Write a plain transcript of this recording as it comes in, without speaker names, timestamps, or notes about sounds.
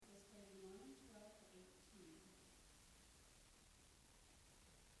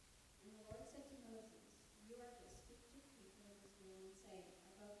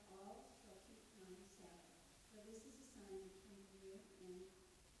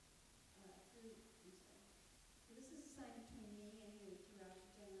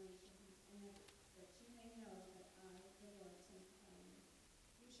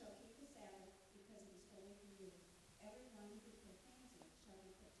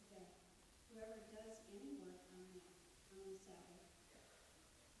Sabbath.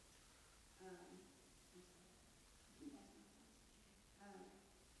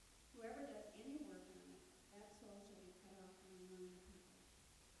 Whoever does any work on it, that soul shall be cut off from among the people.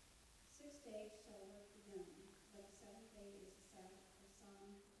 6 days shall work be done, but the seventh day is the Sabbath for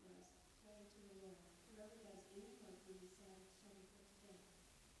solemn rest, holy to the Lord. Whoever does any work on the Sabbath shall be put to death.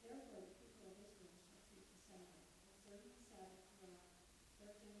 Therefore the people of Israel shall keep the Sabbath, observing the Sabbath throughout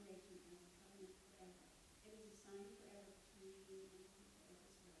their generation as a covenant forever. It is a sign forever between me and the people of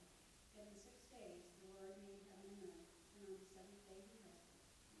Israel, that in 6 days the Lord made heaven and earth, and on the seventh day he rested.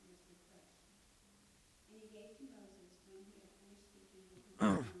 He was refreshed. And he gave to Moses, when he had finished speaking with him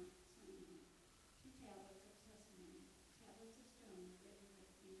on Mount Sinai, 2 tablets of testimony, tablets of stone written with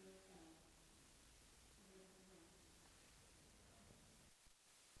the finger of God. The word of the Lord.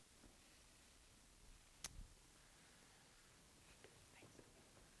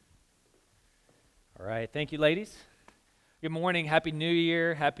 All right, thank you, ladies. Good morning, Happy New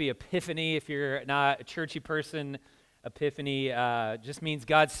Year, Happy Epiphany. If you're not a churchy person, Epiphany just means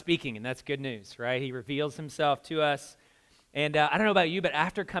God's speaking, and that's good news, right? He reveals himself to us. And I don't know about you, but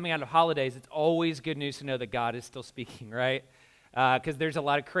after coming out of holidays, it's always good news to know that God is still speaking, right? Because there's a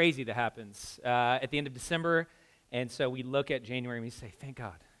lot of crazy that happens at the end of December, and so we look at January and we say, thank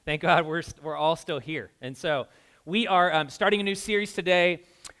God we're all still here. And so we are starting a new series today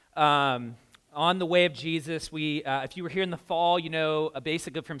on the way of Jesus. If you were here in the fall, you know,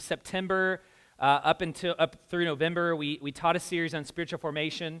 basically from September up through November, we taught a series on spiritual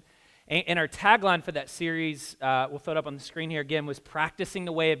formation. And our tagline for that series, we'll throw it up on the screen here again, was practicing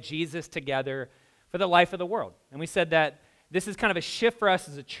the way of Jesus together for the life of the world. And we said that this is kind of a shift for us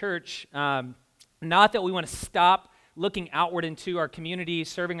as a church, not that we want to stop looking outward into our community,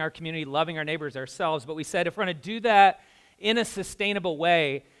 serving our community, loving our neighbors ourselves, but we said if we're going to do that in a sustainable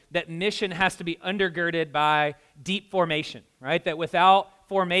way, that mission has to be undergirded by deep formation, right? That without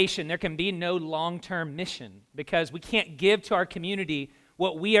formation, there can be no long-term mission because we can't give to our community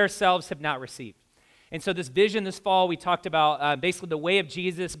what we ourselves have not received. And so this vision this fall, we talked about basically the way of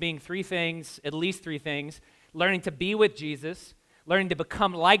Jesus being three things, at least three things: learning to be with Jesus, learning to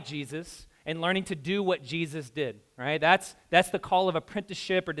become like Jesus, and learning to do what Jesus did, right? That's the call of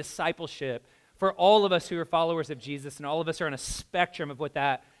apprenticeship or discipleship for all of us who are followers of Jesus, and all of us are on a spectrum of what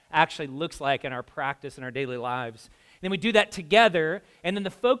that actually looks like in our practice in our daily lives. And then we do that together, and then the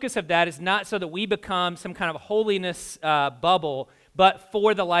focus of that is not so that we become some kind of holiness bubble, but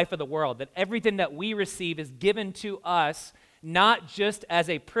for the life of the world, that everything that we receive is given to us not just as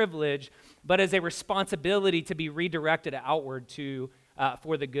a privilege, but as a responsibility to be redirected outward to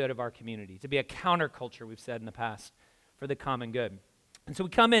for the good of our community, to be a counterculture, we've said in the past, for the common good. And so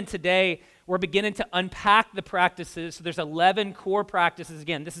we come in today, we're beginning to unpack the practices. So there's 11 core practices.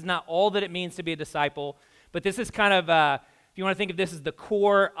 Again, this is not all that it means to be a disciple, but this is kind of, if you want to think of this as the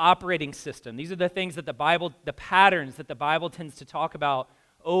core operating system. These are the things that the patterns that the Bible tends to talk about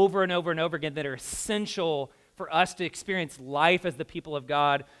over and over and over again that are essential for us to experience life as the people of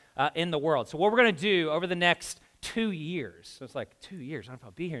God in the world. So what we're going to do over the next 2 years, so it's like 2 years, I don't know if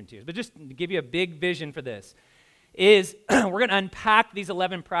I'll be here in 2 years, but just to give you a big vision for this, is we're going to unpack these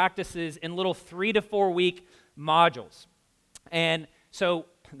 11 practices in little 3 to 4 week modules. And so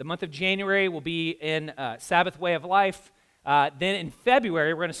the month of January will be in Sabbath Way of Life. Then in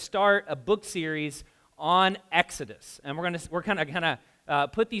February, we're going to start a book series on Exodus. And we're kind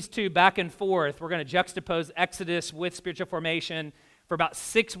of put these two back and forth. We're going to juxtapose Exodus with spiritual formation. For about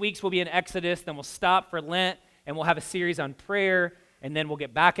 6 weeks, we'll be in Exodus. Then we'll stop for Lent, and we'll have a series on prayer. And then we'll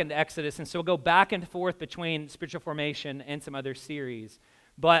get back into Exodus. And so we'll go back and forth between spiritual formation and some other series.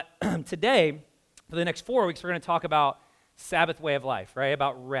 But today, for the next 4 weeks, we're going to talk about Sabbath Way of Life, right?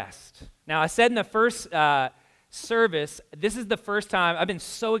 About rest. Now, I said in the first service, this is the first time I've been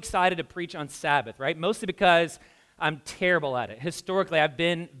so excited to preach on Sabbath, right? Mostly because I'm terrible at it. Historically, I've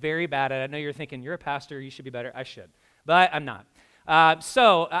been very bad at it. I know you're thinking, you're a pastor, you should be better. I should, but I'm not.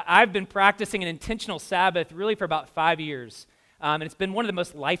 So I've been practicing an intentional Sabbath really for about 5 years. And it's been one of the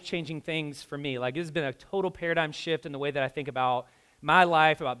most life-changing things for me. Like, it's been a total paradigm shift in the way that I think about my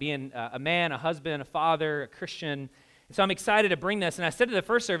life, about being a man, a husband, a father, a Christian. And so I'm excited to bring this. And I said to the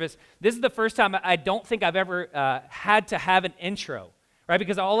first service, this is the first time I don't think I've ever had to have an intro, right?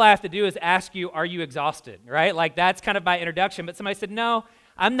 Because all I have to do is ask you, are you exhausted, right? Like, that's kind of my introduction. But somebody said, no,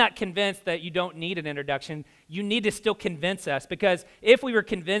 I'm not convinced that you don't need an introduction. You need to still convince us, because if we were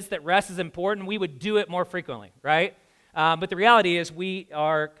convinced that rest is important, we would do it more frequently, right? But the reality is we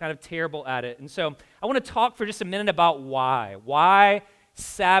are kind of terrible at it. And so I want to talk for just a minute about why. Why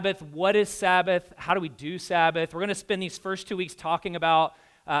Sabbath? What is Sabbath? How do we do Sabbath? We're going to spend these first 2 weeks talking about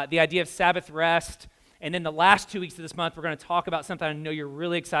the idea of Sabbath rest. And then the last 2 weeks of this month, we're going to talk about something I know you're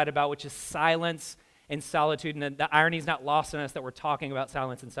really excited about, which is silence and solitude. And the irony is not lost on us that we're talking about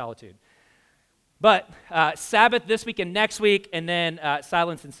silence and solitude. But Sabbath this week and next week, and then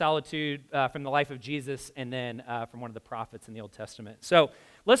silence and solitude from the life of Jesus, and then from one of the prophets in the Old Testament. So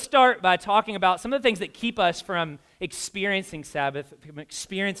let's start by talking about some of the things that keep us from experiencing Sabbath, from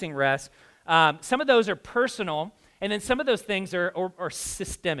experiencing rest. Some of those are personal, and then some of those things are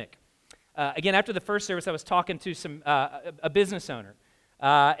systemic. Again, after the first service, I was talking to a business owner,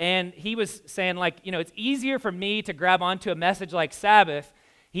 and he was saying, like, it's easier for me to grab onto a message like Sabbath.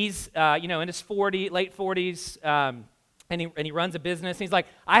 He's, in his late 40s, and he runs a business. And he's like,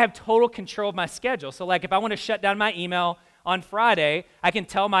 I have total control of my schedule. So, like, if I want to shut down my email on Friday, I can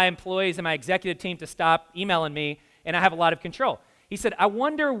tell my employees and my executive team to stop emailing me, and I have a lot of control. He said, I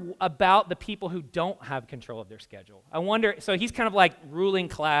wonder about the people who don't have control of their schedule. I wonder, so he's kind of like ruling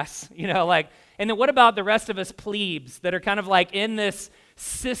class, and then what about the rest of us plebes that are kind of like in this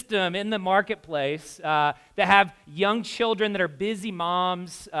system, in the marketplace, that have young children that are busy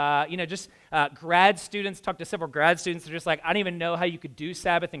moms, grad students. Talked to several grad students that are just like, I don't even know how you could do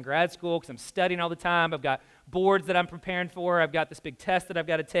Sabbath in grad school because I'm studying all the time. I've got boards that I'm preparing for. I've got this big test that I've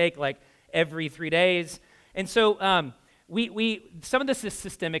got to take like every 3 days. And so, some of this is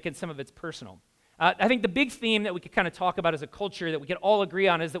systemic and some of it's personal. I think the big theme that we could kind of talk about as a culture that we could all agree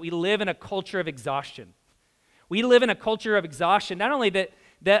on is that we live in a culture of exhaustion. We live in a culture of exhaustion, not only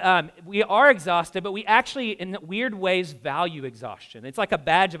that we are exhausted, but we actually, in weird ways, value exhaustion. It's like a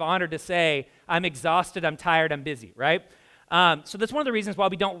badge of honor to say, I'm exhausted, I'm tired, I'm busy, right? So that's one of the reasons why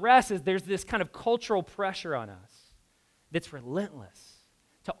we don't rest is there's this kind of cultural pressure on us that's relentless.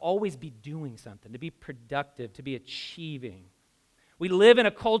 To always be doing something, to be productive, to be achieving. We live in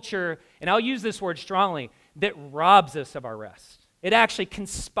a culture, and I'll use this word strongly, that robs us of our rest. It actually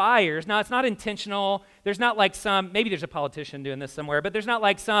conspires. Now, it's not intentional. There's not like maybe there's a politician doing this somewhere, but there's not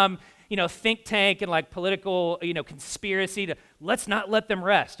like some, think tank and like political, conspiracy to let's not let them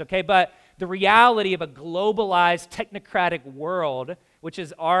rest, okay? But the reality of a globalized technocratic world, which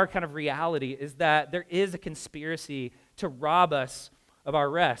is our kind of reality, is that there is a conspiracy to rob us of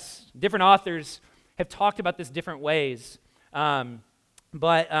our rest. Different authors have talked about this different ways,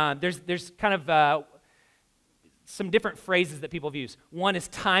 but there's kind of some different phrases that people have used. One is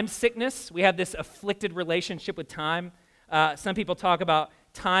time sickness. We have this afflicted relationship with time. Some people talk about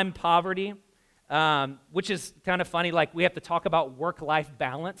time poverty, which is kind of funny. Like we have to talk about work-life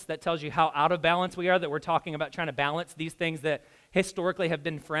balance. That tells you how out of balance we are, that we're talking about trying to balance these things that historically have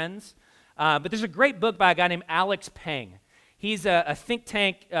been friends. But there's a great book by a guy named Alex Pang. He's a think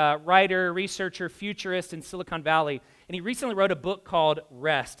tank writer, researcher, futurist in Silicon Valley, and he recently wrote a book called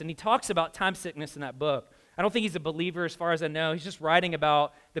Rest, and he talks about time sickness in that book. I don't think he's a believer as far as I know. He's just writing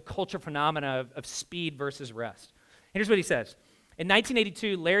about the cultural phenomena of speed versus rest. Here's what he says. In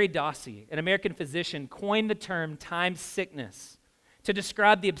 1982, Larry Dossey, an American physician, coined the term time sickness to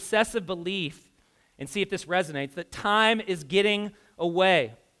describe the obsessive belief, and see if this resonates, that time is getting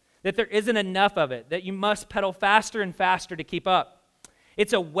away. That there isn't enough of it, that you must pedal faster and faster to keep up.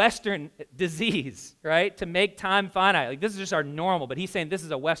 It's a Western disease, right? To make time finite. Like this is just our normal, but he's saying this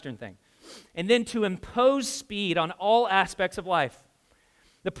is a Western thing. And then to impose speed on all aspects of life.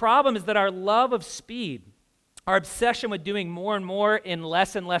 The problem is that our love of speed, our obsession with doing more and more in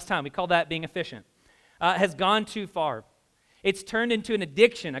less and less time, we call that being efficient, has gone too far. It's turned into an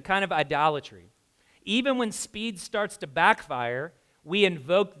addiction, a kind of idolatry. Even when speed starts to backfire, we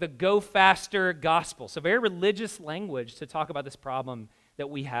invoke the go faster gospel. So very religious language to talk about this problem that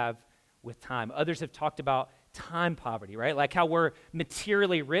we have with time. Others have talked about time poverty, right? Like how we're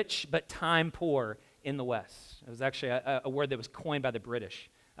materially rich but time poor in the West. It was actually a word that was coined by the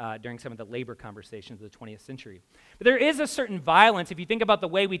British during some of the labor conversations of the 20th century. But there is a certain violence. If you think about the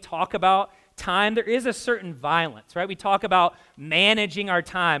way we talk about time, there is a certain violence, right? We talk about managing our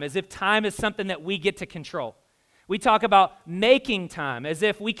time as if time is something that we get to control. We talk about making time as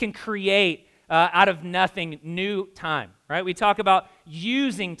if we can create out of nothing new time, right? We talk about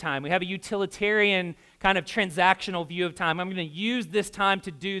using time. We have a utilitarian kind of transactional view of time. I'm going to use this time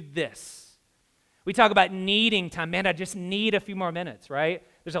to do this. We talk about needing time. Man, I just need a few more minutes, right?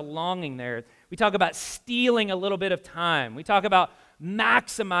 There's a longing there. We talk about stealing a little bit of time. We talk about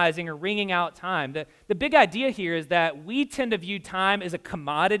maximizing or wringing out time. The big idea here is that we tend to view time as a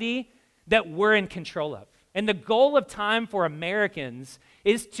commodity that we're in control of. And the goal of time for Americans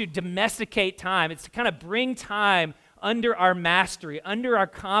is to domesticate time. It's to kind of bring time under our mastery, under our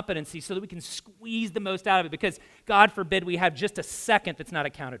competency, so that we can squeeze the most out of it, because God forbid we have just a second that's not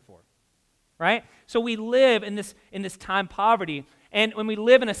accounted for, right? So we live in this time poverty, And when we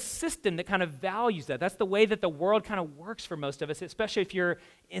live in a system that kind of values that, that's the way that the world kind of works for most of us, especially if you're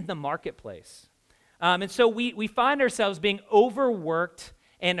in the marketplace. And so we find ourselves being overworked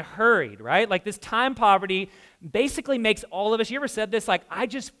and hurried, right? Like this time poverty basically makes all of us, you ever said this, like, I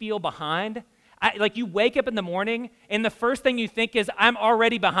just feel behind? Like you wake up in the morning and the first thing you think is, I'm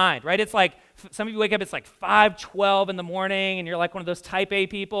already behind, right? It's like, some of you wake up, it's like 5:12 in the morning and you're like one of those type A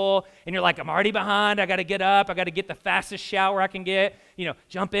people and you're like, I'm already behind, I gotta get up, I gotta get the fastest shower I can get,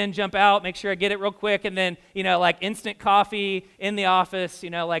 jump in, jump out, make sure I get it real quick, and then, like instant coffee in the office,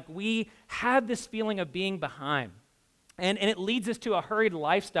 like we have this feeling of being behind. And it leads us to a hurried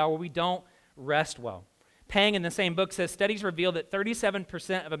lifestyle where we don't rest well. Pang in the same book says, studies reveal that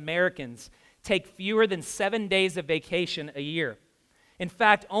 37% of Americans take fewer than 7 days of vacation a year. In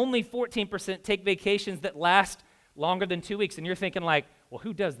fact, only 14% take vacations that last longer than 2 weeks. And you're thinking like, well,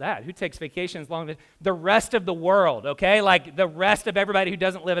 who does that? Who takes vacations longer than the rest of the world, okay? Like the rest of everybody who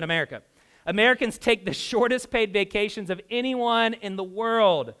doesn't live in America. Americans take the shortest paid vacations of anyone in the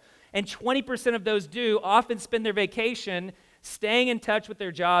world. And 20% of those do often spend their vacation staying in touch with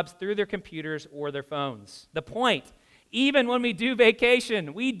their jobs through their computers or their phones. The point, even when we do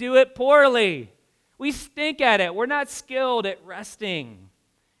vacation, we do it poorly. We stink at it. We're not skilled at resting.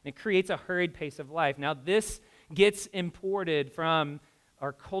 It creates a hurried pace of life. Now, this gets imported from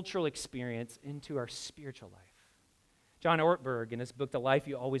our cultural experience into our spiritual life. John Ortberg, in his book, The Life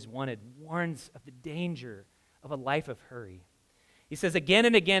You Always Wanted, warns of the danger of a life of hurry. He says, again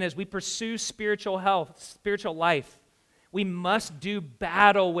and again, as we pursue spiritual health, spiritual life, we must do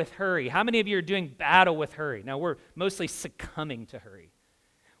battle with hurry. How many of you are doing battle with hurry? Now, we're mostly succumbing to hurry.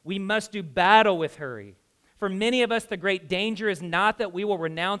 We must do battle with hurry. For many of us, the great danger is not that we will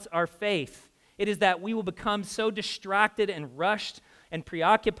renounce our faith. It is that we will become so distracted and rushed and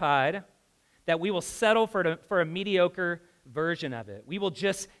preoccupied that we will settle for a mediocre version of it. We will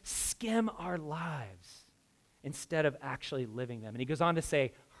just skim our lives instead of actually living them. And he goes on to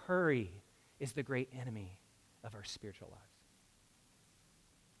say, hurry is the great enemy of our spiritual lives.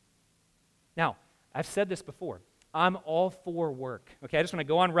 Now, I've said this before. I'm all for work, okay? I just want to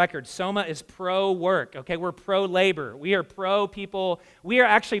go on record. Soma is pro-work, okay? We're pro-labor. We are pro-people. We are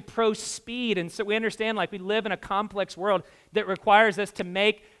actually pro-speed, and so we understand, like, we live in a complex world that requires us to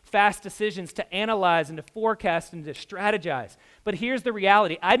make fast decisions, to analyze and to forecast and to strategize. But here's the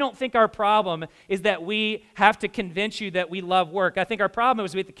reality. I don't think our problem is that we have to convince you that we love work. I think our problem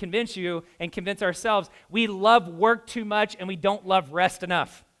is we have to convince you and convince ourselves we love work too much and we don't love rest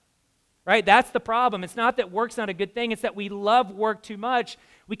enough. Right? That's the problem. It's not that work's not a good thing. It's that we love work too much.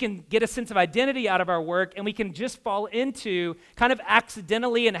 We can get a sense of identity out of our work, and we can just fall into, kind of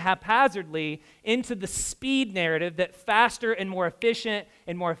accidentally and haphazardly, into the speed narrative that faster and more efficient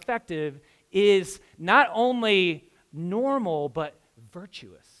and more effective is not only normal, but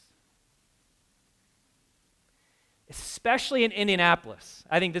virtuous. Especially in Indianapolis.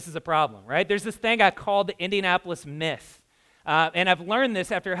 I think this is a problem, right? There's this thing I call the Indianapolis myth. And I've learned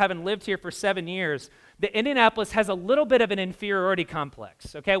this after having lived here for 7 years, that Indianapolis has a little bit of an inferiority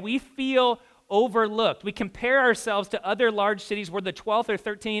complex, okay? We feel overlooked. We compare ourselves to other large cities. We're the 12th or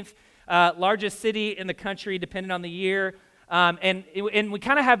 13th largest city in the country, depending on the year. And we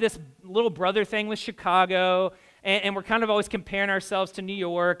kind of have this little brother thing with Chicago, and we're kind of always comparing ourselves to New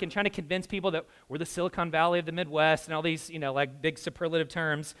York and trying to convince people that we're the Silicon Valley of the Midwest and all these, like big superlative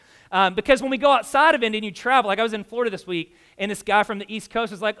terms. Because when we go outside of Indy and you travel, like I was in Florida this week, and this guy from the East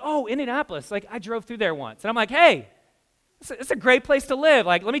Coast was like, oh, Indianapolis, like I drove through there once. And I'm like, hey, it's a great place to live.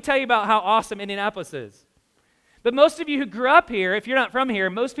 Like, let me tell you about how awesome Indianapolis is. But most of you who grew up here, if you're not from here,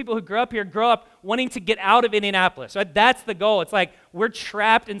 most people who grow up wanting to get out of Indianapolis, right? That's the goal. It's like we're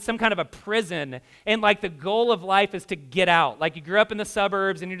trapped in some kind of a prison, and like the goal of life is to get out. Like you grew up in the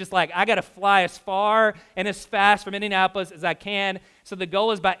suburbs, and you're just like, I got to fly as far and as fast from Indianapolis as I can. So the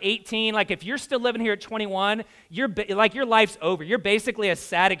goal is by 18. Like if you're still living here at 21, your life's over. You're basically a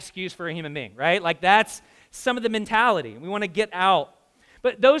sad excuse for a human being, right? Like that's some of the mentality. We want to get out.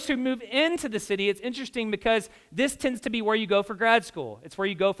 But those who move into the city, it's interesting because this tends to be where you go for grad school. It's where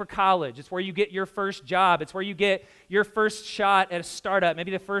you go for college. It's where you get your first job. It's where you get your first shot at a startup, maybe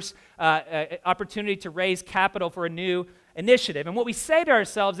the first opportunity to raise capital for a new initiative. And what we say to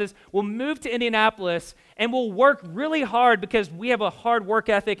ourselves is, we'll move to Indianapolis and we'll work really hard because we have a hard work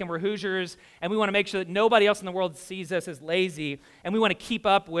ethic and we're Hoosiers, and we want to make sure that nobody else in the world sees us as lazy, and we want to keep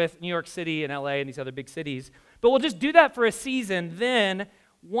up with New York City and LA and these other big cities. But we'll just do that for a season. Then,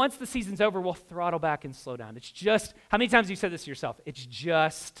 once the season's over, we'll throttle back and slow down. It's just, how many times have you said this to yourself? It's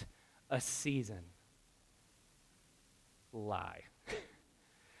just a season. Lie.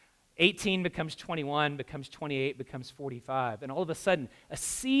 18 becomes 21, becomes 28, becomes 45. And all of a sudden, a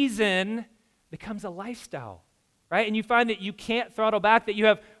season becomes a lifestyle, right? And you find that you can't throttle back, that you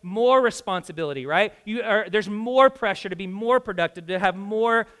have more responsibility, right? There's more pressure to be more productive, to have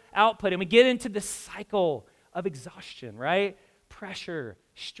more output. And we get into this cycle of exhaustion, right? Pressure,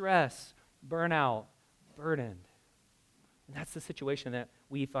 stress, burnout, burdened. And that's the situation that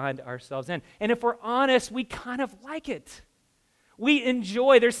we find ourselves in. And if we're honest, we kind of like it. We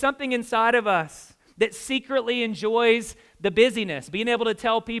enjoy, there's something inside of us that secretly enjoys the busyness, being able to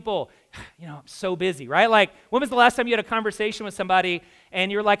tell people, I'm so busy, right? Like, when was the last time you had a conversation with somebody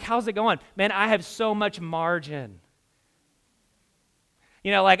and you're like, how's it going? Man, I have so much margin.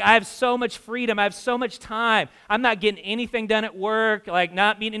 Like, I have so much freedom. I have so much time. I'm not getting anything done at work, like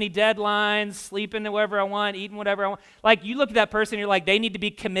not meeting any deadlines, sleeping wherever I want, eating whatever I want. Like, you look at that person, you're like, they need to be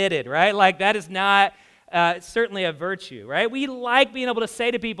committed, right? Like, that is not certainly a virtue, right? We like being able to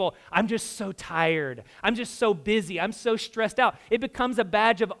say to people, I'm just so tired. I'm just so busy. I'm so stressed out. It becomes a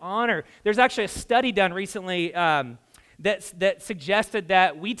badge of honor. There's actually a study done recently that suggested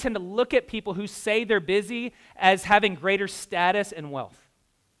that we tend to look at people who say they're busy as having greater status and wealth.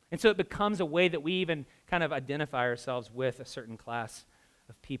 And so it becomes a way that we even kind of identify ourselves with a certain class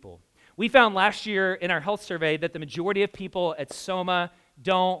of people. We found last year in our health survey that the majority of people at Soma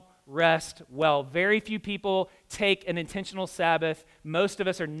don't rest well. Very few people take an intentional Sabbath. Most of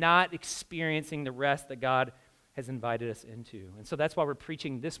us are not experiencing the rest that God has invited us into. And so that's why we're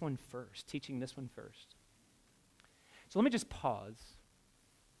preaching this one first, teaching this one first. So let me just pause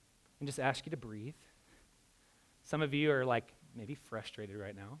and just ask you to breathe. Some of you are like maybe frustrated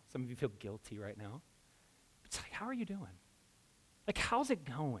right now. Some of you feel guilty right now. It's like, how are you doing? Like, how's it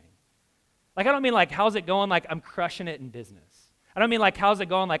going? Like, I don't mean like, how's it going like I'm crushing it in business. I don't mean like, how's it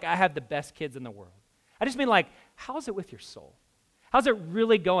going like I have the best kids in the world. I just mean like, how's it with your soul? How's it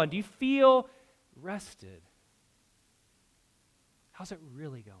really going? Do you feel rested? How's it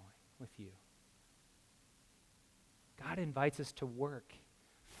really going with you? God invites us to work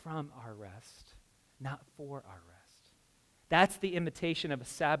from our rest, not for our rest. That's the invitation of a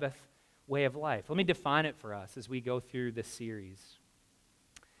Sabbath way of life. Let me define it for us as we go through this series.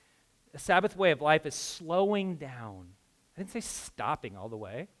 A Sabbath way of life is slowing down. I didn't say stopping all the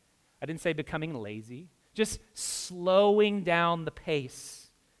way. I didn't say becoming lazy. Just slowing down the pace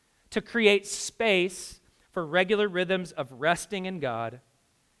to create space for regular rhythms of resting in God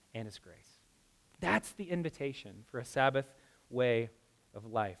and His grace. That's the invitation for a Sabbath way of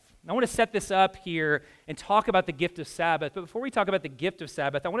life. I want to set this up here and talk about the gift of Sabbath. But before we talk about the gift of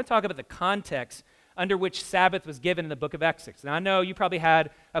Sabbath, I want to talk about the context under which Sabbath was given in the book of Exodus. Now, I know you probably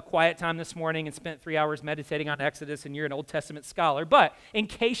had a quiet time this morning and spent 3 hours meditating on Exodus, and you're an Old Testament scholar. But in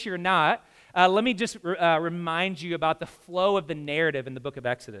case you're not, let me just remind you about the flow of the narrative in the book of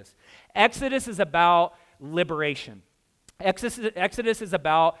Exodus. Exodus is about liberation. Exodus is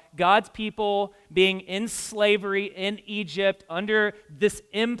about God's people being in slavery in Egypt under this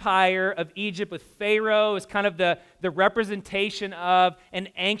empire of Egypt with Pharaoh as kind of the representation of an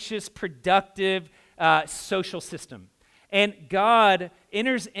anxious, productive social system. And God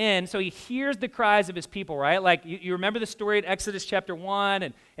enters in, so He hears the cries of His people, right? Like you remember the story in Exodus chapter 1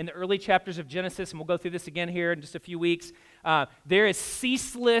 and in the early chapters of Genesis, and we'll go through this again here in just a few weeks. There is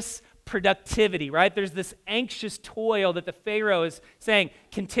ceaseless productivity, right? There's this anxious toil that the Pharaoh is saying,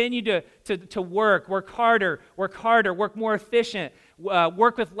 continue to work harder, work more efficient,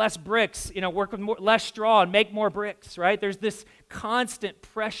 work with less bricks, work with less straw and make more bricks, right? There's this constant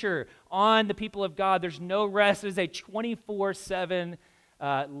pressure on the people of God. There's no rest. There's a 24/7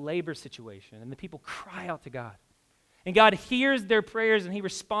 labor situation, and the people cry out to God. And God hears their prayers, and He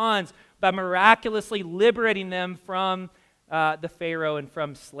responds by miraculously liberating them from the Pharaoh and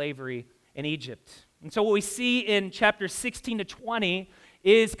from slavery in Egypt. And so what we see in chapters 16 to 20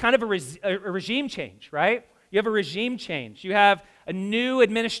 is kind of a regime change, right? You have a regime change. You have a new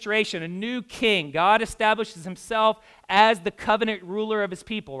administration, a new king. God establishes Himself as the covenant ruler of His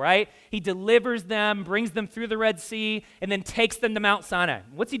people, right? He delivers them, brings them through the Red Sea, and then takes them to Mount Sinai.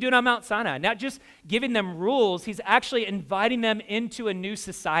 What's He doing on Mount Sinai? Not just giving them rules, He's actually inviting them into a new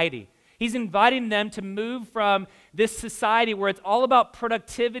society. He's inviting them to move from this society where it's all about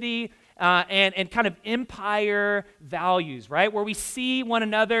productivity and kind of empire values, right? Where we see one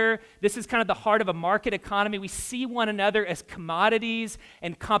another, this is kind of the heart of a market economy. We see one another as commodities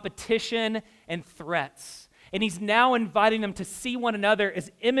and competition and threats. And He's now inviting them to see one another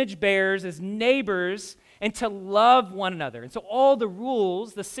as image bearers, as neighbors, and to love one another. And so all the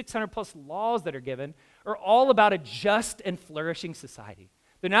rules, the 600 plus laws that are given, are all about a just and flourishing society.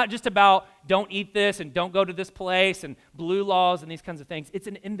 They're not just about don't eat this and don't go to this place and blue laws and these kinds of things. It's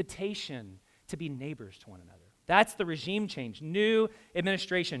an invitation to be neighbors to one another. That's the regime change. New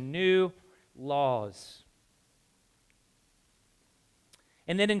administration, new laws.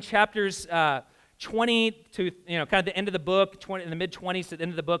 And then in chapters 20 to kind of the end of the book, in the mid-20s to the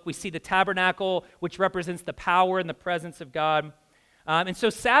end of the book, we see the tabernacle, which represents the power and the presence of God. And so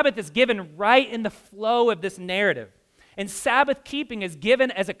Sabbath is given right in the flow of this narrative. And Sabbath keeping is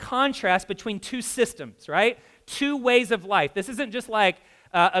given as a contrast between two systems, right? Two ways of life. This isn't just like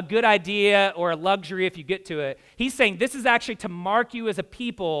a good idea or a luxury if you get to it. He's saying this is actually to mark you as a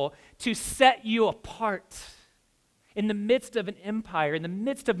people, to set you apart in the midst of an empire, in the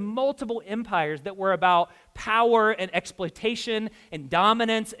midst of multiple empires that were about power and exploitation and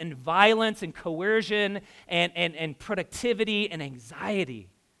dominance and violence and coercion and productivity and anxiety.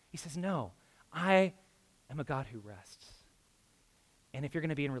 He says, no, I am a God who rests. And if you're going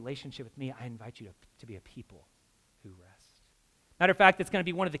to be in relationship with me, I invite you to be a people who rest. Matter of fact, it's going to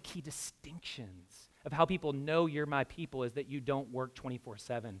be one of the key distinctions of how people know you're my people is that you don't work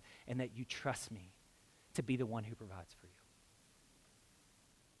 24/7 and that you trust me to be the one who provides for you.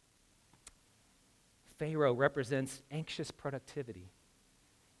 Pharaoh represents anxious productivity.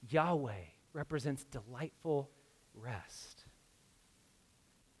 Yahweh represents delightful rest.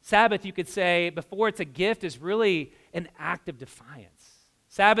 Sabbath, you could say, before it's a gift, is really an act of defiance.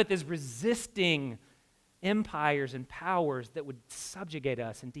 Sabbath is resisting empires and powers that would subjugate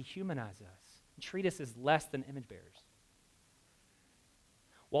us and dehumanize us and treat us as less than image bearers.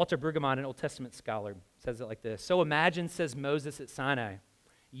 Walter Brueggemann, an Old Testament scholar, says it like this. So imagine, says Moses at Sinai,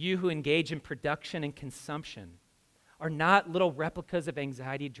 you who engage in production and consumption are not little replicas of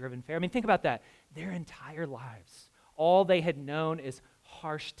anxiety-driven Pharaoh. I mean, think about that. Their entire lives, all they had known is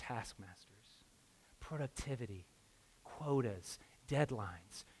harsh taskmasters, productivity, quotas,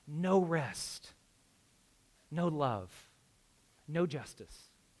 deadlines, no rest, no love, no justice.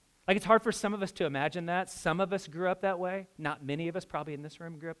 Like, it's hard for some of us to imagine that. Some of us grew up that way. Not many of us probably in this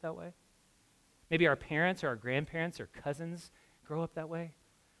room grew up that way. Maybe our parents or our grandparents or cousins grow up that way.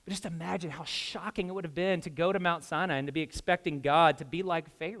 But just imagine how shocking it would have been to go to Mount Sinai and to be expecting God to be like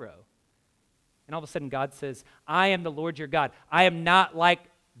Pharaoh. And all of a sudden God says, I am the Lord your God. I am not like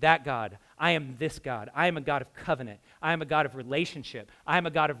that God. I am this God. I am a God of covenant. I am a God of relationship. I am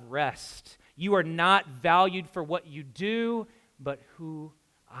a God of rest. You are not valued for what you do, but who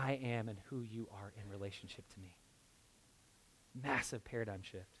I am and who you are in relationship to me. Massive paradigm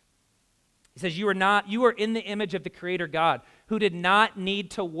shift. He says, you are in the image of the Creator God, who did not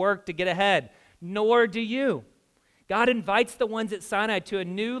need to work to get ahead, nor do you. God invites the ones at Sinai to a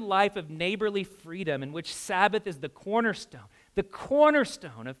new life of neighborly freedom in which Sabbath is the cornerstone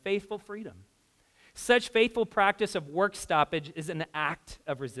of faithful freedom. Such faithful practice of work stoppage is an act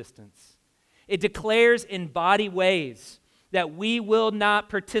of resistance. It declares in body ways that we will not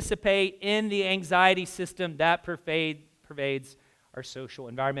participate in the anxiety system that pervades our social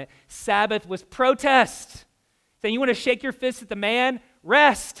environment. Sabbath was protest. Saying, you want to shake your fist at the man?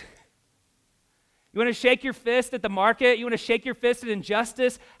 Rest. You want to shake your fist at the market? You want to shake your fist at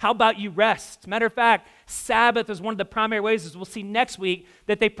injustice? How about you rest? Matter of fact, Sabbath is one of the primary ways, as we'll see next week,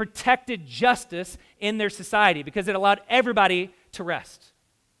 that they protected justice in their society because it allowed everybody to rest.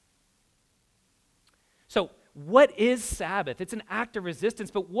 So, what is Sabbath? It's an act of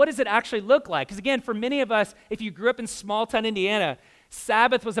resistance, but what does it actually look like? Because again, for many of us, if you grew up in small town Indiana,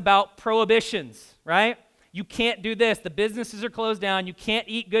 Sabbath was about prohibitions, right? You can't do this. The businesses are closed down. You can't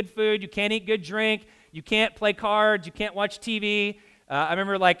eat good food. You can't eat good drink. You can't play cards. You can't watch TV. I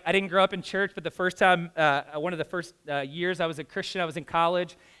remember, I didn't grow up in church, but the first time, one of the first years I was a Christian, I was in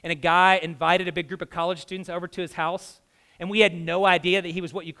college, and a guy invited a big group of college students over to his house, and we had no idea that he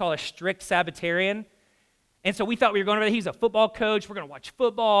was what you call a strict Sabbatarian. And so we thought we were going over there. He's a football coach. We're going to watch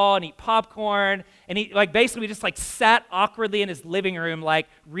football and eat popcorn. And he, basically we just sat awkwardly in his living room,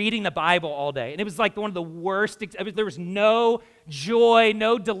 reading the Bible all day. And it was one of the worst. There was no joy,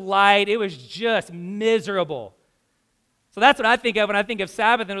 no delight. It was just miserable. So that's what I think of when I think of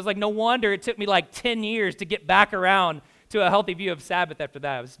Sabbath. And it was no wonder it took me 10 years to get back around to a healthy view of Sabbath after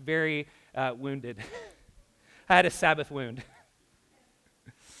that. I was very wounded. I had a Sabbath wound.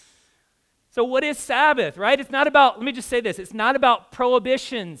 So what is Sabbath, right? It's not about, let me just say this, it's not about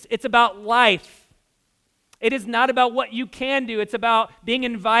prohibitions, it's about life. It is not about what you can do, it's about being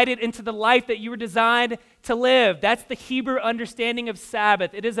invited into the life that you were designed to live. That's the Hebrew understanding of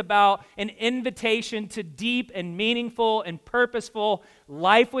Sabbath. It is about an invitation to deep and meaningful and purposeful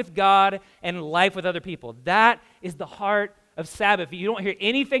life with God and life with other people. That is the heart of Sabbath. If you don't hear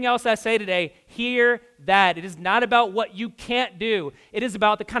anything else I say today, hear that. It is not about what you can't do. It is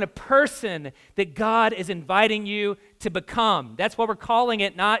about the kind of person that God is inviting you to become. That's what we're calling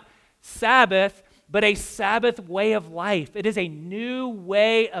it, not Sabbath, but a Sabbath way of life. It is a new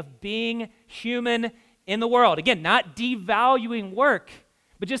way of being human in the world. Again, not devaluing work,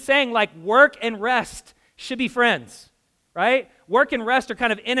 but just saying like work and rest should be friends, right? Work and rest are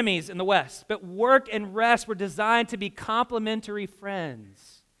kind of enemies in the West, but work and rest were designed to be complementary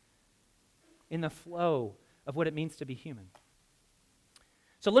friends in the flow of what it means to be human.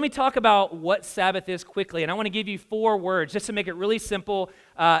 So let me talk about what Sabbath is quickly, and I want to give you 4 words just to make it really simple.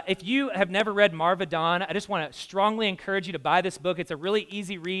 If you have never read Marva Dawn, I just want to strongly encourage you to buy this book. It's a really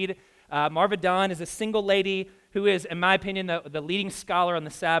easy read. Marva Dawn is a single lady who is, in my opinion, the leading scholar on the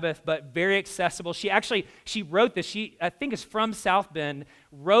Sabbath, but very accessible. She wrote this. She, I think, is from South Bend,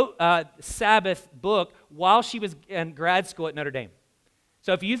 wrote a Sabbath book while she was in grad school at Notre Dame.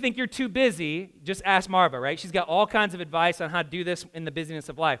 So if you think you're too busy, just ask Marva, right? She's got all kinds of advice on how to do this in the busyness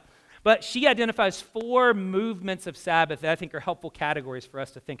of life. But she identifies 4 movements of Sabbath that I think are helpful categories for us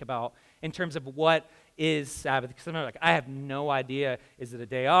to think about in terms of what is Sabbath. Because some are like, I have no idea. Is it a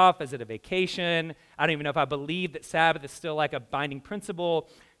day off? Is it a vacation? I don't even know if I believe that Sabbath is still like a binding principle.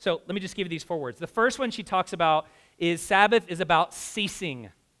 So let me just give you these 4 words. The first one she talks about is Sabbath is about ceasing.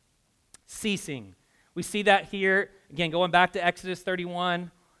 Ceasing. We see that here, again, going back to Exodus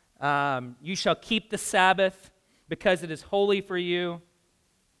 31. You shall keep the Sabbath because it is holy for you.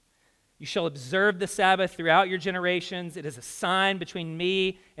 You shall observe the Sabbath throughout your generations. It is a sign between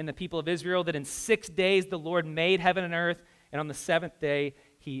me and the people of Israel that in 6 days the Lord made heaven and earth, and on the 7th day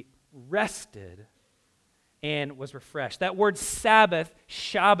he rested and was refreshed. That word Sabbath,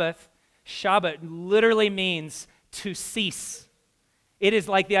 Shabbat, literally means to cease. It is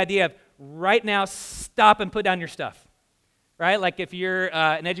like the idea of right now, stop and put down your stuff, right? Like if you're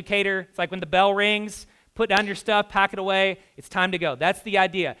an educator, it's like when the bell rings, put down your stuff, pack it away, it's time to go. That's the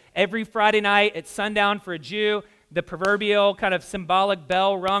idea. Every Friday night at sundown for a Jew, the proverbial kind of symbolic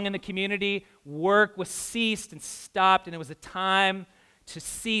bell rung in the community, work was ceased and stopped, and it was a time to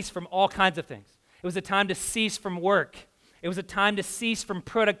cease from all kinds of things. It was a time to cease from work. It was a time to cease from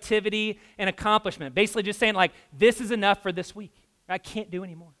productivity and accomplishment. Basically just saying like, this is enough for this week. I can't do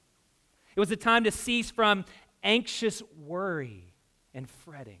anymore. It was a time to cease from anxious worry and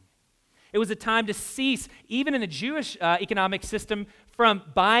fretting. It was a time to cease, even in the Jewish economic system, from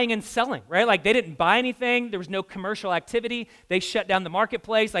buying and selling, right? Like they didn't buy anything. There was no commercial activity. They shut down the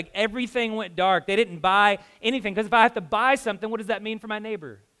marketplace. Like everything went dark. They didn't buy anything because if I have to buy something, what does that mean for my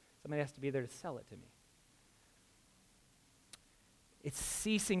neighbor? Somebody has to be there to sell it to me. It's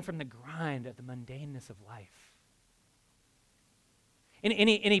ceasing from the grind of the mundaneness of life. And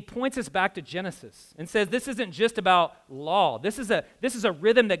he points us back to Genesis and says this isn't just about law. This is a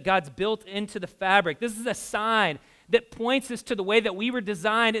rhythm that God's built into the fabric. This is a sign that points us to the way that we were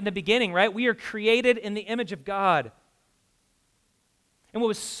designed in the beginning, right? We are created in the image of God. And what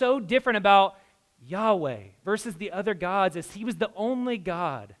was so different about Yahweh versus the other gods is he was the only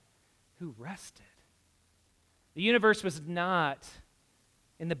God who rested. The universe was not,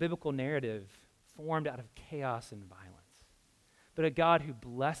 in the biblical narrative, formed out of chaos and violence, but a God who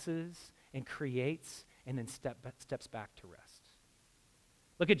blesses and creates and then steps back to rest.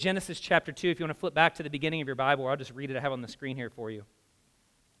 Look at Genesis chapter 2. If you want to flip back to the beginning of your Bible, or I'll just read it. I have it on the screen here for you.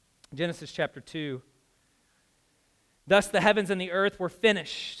 Genesis chapter 2. Thus the heavens and the earth were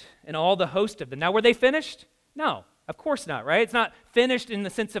finished, and all the host of them. Now, were they finished? No, of course not, right? It's not finished in the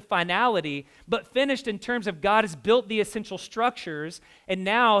sense of finality, but finished in terms of God has built the essential structures, and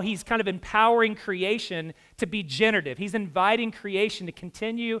now he's kind of empowering creation to be generative. He's inviting creation to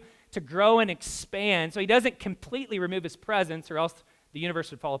continue to grow and expand. So he doesn't completely remove his presence, or else the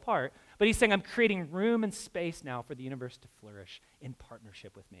universe would fall apart. But he's saying, I'm creating room and space now for the universe to flourish in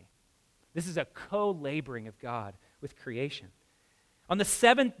partnership with me. This is a co-laboring of God with creation. On the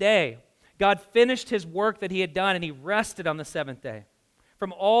 7th day, God finished his work that he had done, and he rested on the 7th day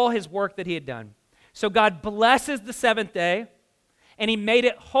from all his work that he had done. So God blesses the 7th day, and he made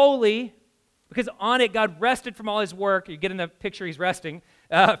it holy because on it God rested from all his work. You get in the picture, he's resting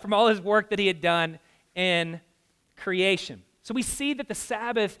from all his work that he had done in creation. So we see that the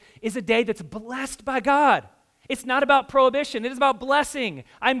Sabbath is a day that's blessed by God. It's not about prohibition. It is about blessing.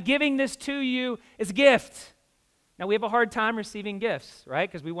 I'm giving this to you as a gift. Now, we have a hard time receiving gifts, right?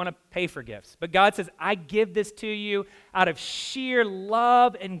 Because we want to pay for gifts. But God says, I give this to you out of sheer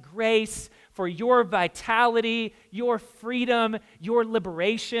love and grace for your vitality, your freedom, your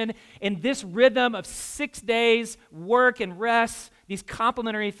liberation. In this rhythm of 6 days, work and rest, these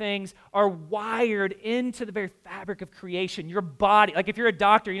complementary things are wired into the very fabric of creation. Your body, like if you're a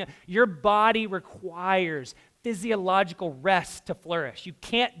doctor, your body requires physiological rest to flourish. You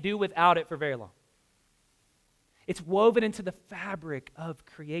can't do without it for very long. It's woven into the fabric of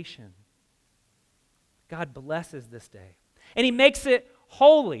creation. God blesses this day. And he makes it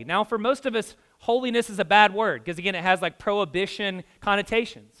holy. Now, for most of us, holiness is a bad word because, again, it has like prohibition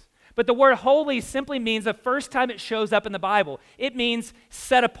connotations. But the word holy simply means the first time it shows up in the Bible, it means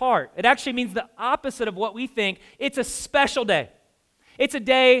set apart. It actually means the opposite of what we think. It's a special day. It's a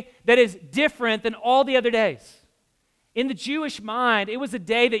day that is different than all the other days. In the Jewish mind, it was a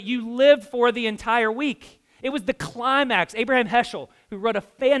day that you lived for the entire week. It was the climax. Abraham Heschel, who wrote a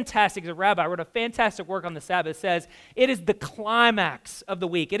fantastic, as a rabbi, wrote a fantastic work on the Sabbath, says it is the climax of the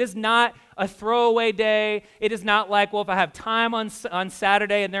week. It is not a throwaway day. It is not like, well, if I have time on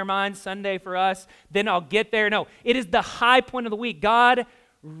Saturday in their mind, Sunday for us, then I'll get there. No, it is the high point of the week. God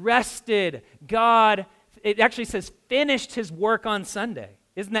rested. God, it actually says, finished his work on Sunday.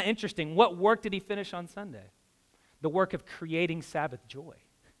 Isn't that interesting? What work did he finish on Sunday? The work of creating Sabbath joy.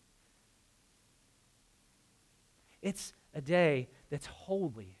 It's a day that's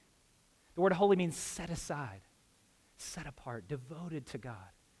holy. The word holy means set aside, set apart, devoted to God,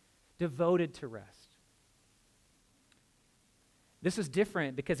 devoted to rest. This is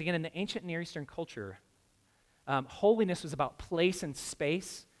different because, again, in the ancient Near Eastern culture, holiness was about place and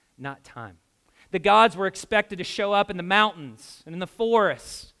space, not time. The gods were expected to show up in the mountains and in the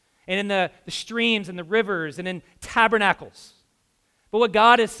forests and in the streams and the rivers and in tabernacles. But what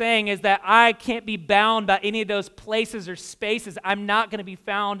God is saying is that I can't be bound by any of those places or spaces. I'm not going to be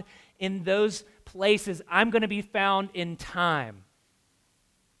found in those places. I'm going to be found in time.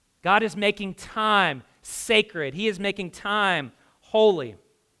 God is making time sacred. He is making time holy.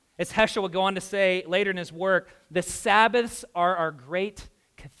 As Heschel would go on to say later in his work, the Sabbaths are our great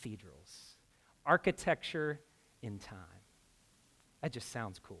cathedrals, architecture in time. That just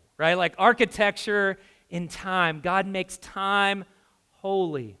sounds cool, right? Like architecture in time. God makes time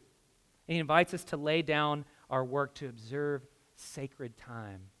holy. And he invites us to lay down our work to observe sacred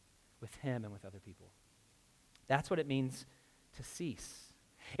time with him and with other people. That's what it means to cease.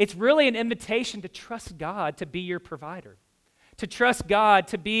 It's really an invitation to trust God to be your provider, to trust God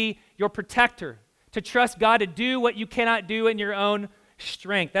to be your protector, to trust God to do what you cannot do in your own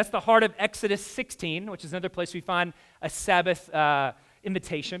strength. That's the heart of Exodus 16, which is another place we find a Sabbath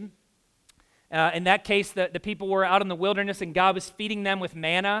invitation. In that case, the people were out in the wilderness and God was feeding them with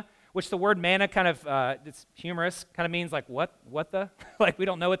manna, which the word manna kind of, it's humorous, kind of means like, what the? Like, we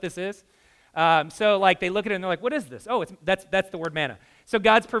don't know what this is. So like they look at it and they're like, what is this? Oh, that's the word manna. So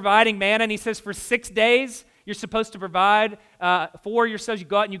God's providing manna, and he says for 6 days, you're supposed to provide for yourselves. You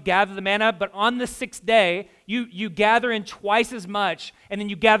go out and you gather the manna, but on the 6th day, you gather in twice as much, and then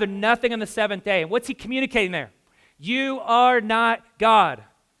you gather nothing on the 7th day. And what's he communicating there? You are not God.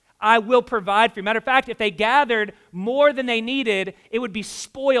 I will provide for you. Matter of fact, if they gathered more than they needed, it would be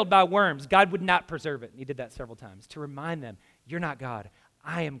spoiled by worms. God would not preserve it. And he did that several times to remind them, you're not God.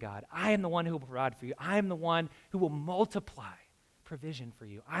 I am God. I am the one who will provide for you. I am the one who will multiply provision for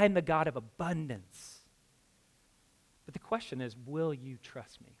you. I am the God of abundance. But the question is, will you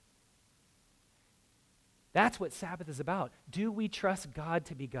trust me? That's what Sabbath is about. Do we trust God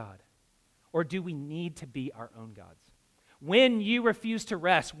to be God? Or do we need to be our own gods? When you refuse to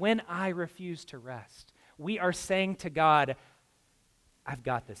rest, when I refuse to rest, we are saying to God, I've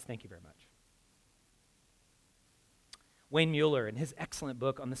got this. Thank you very much. Wayne Mueller, in his excellent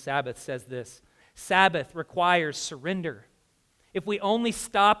book on the Sabbath, says this: Sabbath requires surrender. If we only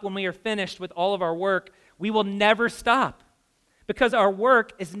stop when we are finished with all of our work, we will never stop because our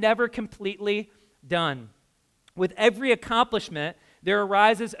work is never completely done. With every accomplishment, there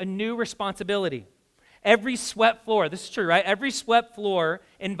arises a new responsibility. Every swept floor, this is true, right? Every swept floor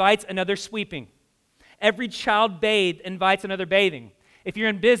invites another sweeping. Every child bathed invites another bathing. If you're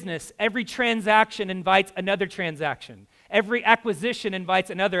in business, every transaction invites another transaction. Every acquisition invites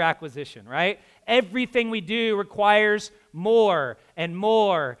another acquisition, right? Everything we do requires more and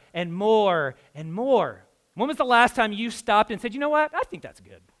more and more and more. When was the last time you stopped and said, you know what? I think that's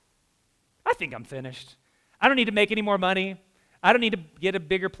good. I think I'm finished. I don't need to make any more money. I don't need to get a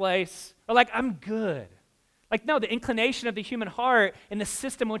bigger place. Or like, I'm good. Like, no, the inclination of the human heart in the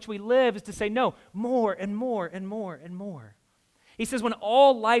system in which we live is to say, no, more and more and more and more. He says, when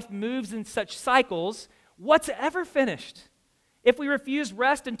all life moves in such cycles, what's ever finished? If we refuse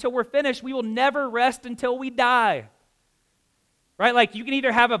rest until we're finished, we will never rest until we die. Right? Like, you can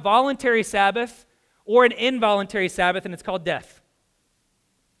either have a voluntary Sabbath or an involuntary Sabbath, and it's called death.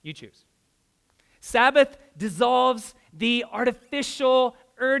 You choose. Sabbath dissolves the artificial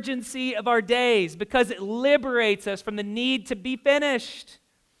urgency of our days because it liberates us from the need to be finished.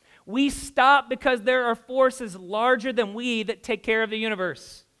 We stop because there are forces larger than we that take care of the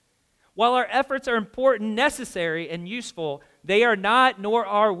universe. While our efforts are important, necessary, and useful, they are not, nor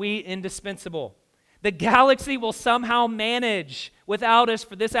are we indispensable. The galaxy will somehow manage without us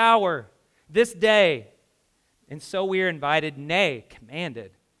for this hour, this day. And so we are invited, nay,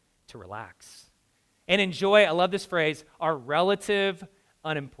 commanded, to relax and enjoy, I love this phrase, our relative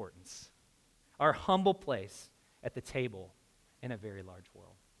unimportance, our humble place at the table in a very large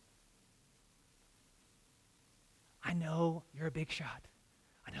world. I know you're a big shot.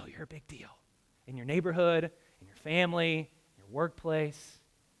 I know you're a big deal in your neighborhood, in your family, your workplace.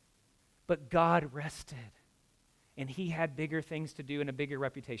 But God rested, and he had bigger things to do and a bigger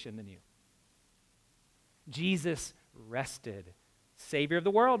reputation than you. Jesus rested, Savior of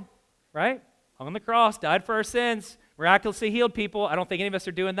the world, right? Hung on the cross, died for our sins, miraculously healed people. I don't think any of us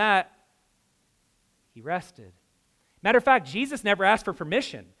are doing that. He rested. Matter of fact, Jesus never asked for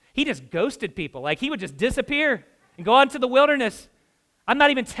permission. He just ghosted people. Like, he would just disappear and go out into the wilderness. I'm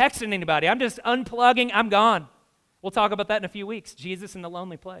not even texting anybody. I'm just unplugging. I'm gone. We'll talk about that in a few weeks. Jesus in the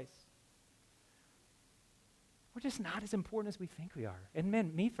lonely place. We're just not as important as we think we are. And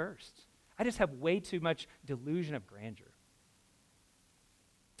man, me first. I just have way too much delusion of grandeur.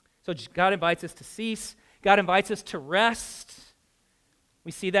 So God invites us to cease. God invites us to rest.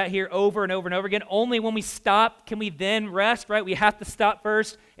 We see that here over and over and over again. Only when we stop can we then rest, right? We have to stop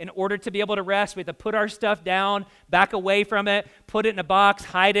first in order to be able to rest. We have to put our stuff down, back away from it, put it in a box,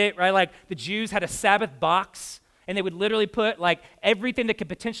 hide it, right? Like the Jews had a Sabbath box, and they would literally put like everything that could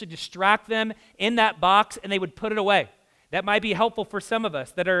potentially distract them in that box, and they would put it away. That might be helpful for some of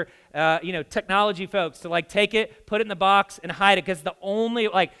us that are, technology folks to like take it, put it in the box, and hide it. Because the only,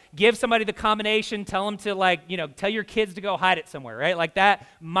 give somebody the combination, tell them to tell your kids to go hide it somewhere, right? Like that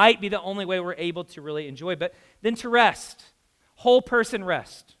might be the only way we're able to really enjoy. But then to rest, whole person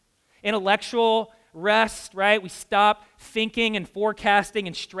rest, intellectual rest, right? We stop thinking and forecasting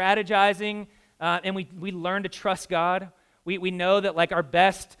and strategizing, and we learn to trust God. We know that like our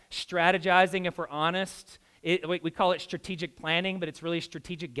best strategizing, if we're honest, we call it strategic planning, but it's really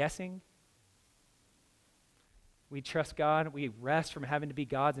strategic guessing. We trust God. We rest from having to be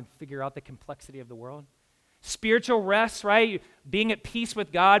gods and figure out the complexity of the world. Spiritual rest, right? Being at peace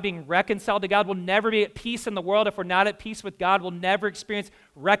with God, being reconciled to God. We'll never be at peace in the world if we're not at peace with God. We'll never experience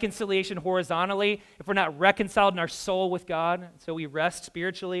reconciliation horizontally if we're not reconciled in our soul with God. So we rest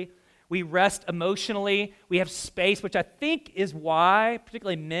spiritually. We rest emotionally. We have space, which I think is why,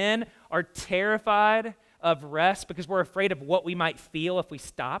 particularly men, are terrified of rest, because we're afraid of what we might feel if we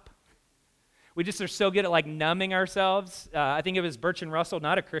stop. We just are so good at like numbing ourselves. I think it was Bertrand Russell,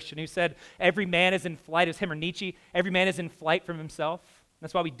 not a Christian, who said, every man is in flight, as him or Nietzsche, every man is in flight from himself.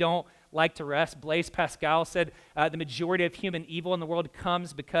 That's why we don't like to rest. Blaise Pascal said, the majority of human evil in the world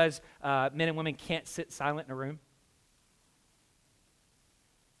comes because men and women can't sit silent in a room.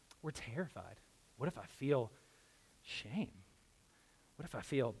 We're terrified. What if I feel shame? What if I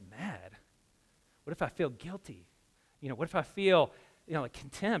feel mad? What if I feel guilty? What if I feel, like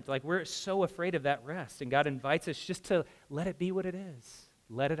contempt? Like we're so afraid of that rest. And God invites us just to let it be what it is.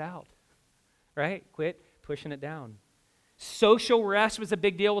 Let it out, right? Quit pushing it down. Social rest was a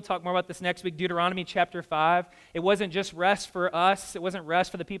big deal. We'll talk more about this next week. Deuteronomy chapter 5. It wasn't just rest for us. It wasn't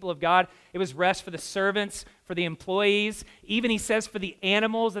rest for the people of God. It was rest for the servants, for the employees. Even he says for the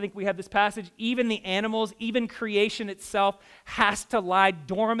animals. I think we have this passage. Even the animals, even creation itself has to lie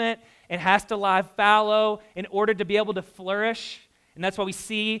dormant and has to lie fallow in order to be able to flourish. And that's why we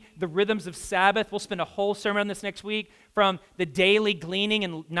see the rhythms of Sabbath. We'll spend a whole sermon on this next week, from the daily gleaning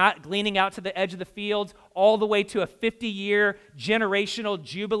and not gleaning out to the edge of the fields, all the way to a 50-year generational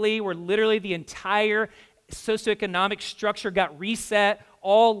jubilee where literally the entire socioeconomic structure got reset.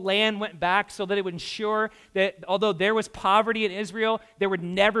 All land went back so that it would ensure that although there was poverty in Israel, there would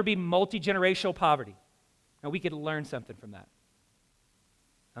never be multi-generational poverty. And we could learn something from that.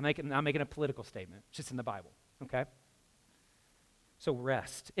 I'm making a political statement, it's just in the Bible, okay? So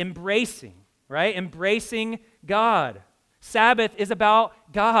rest, embracing, right? Embracing God. Sabbath is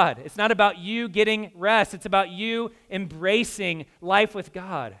about God. It's not about you getting rest. It's about you embracing life with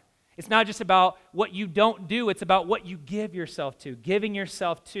God. It's not just about what you don't do. It's about what you give yourself to, giving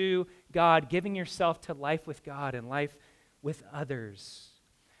yourself to God, giving yourself to life with God and life with others.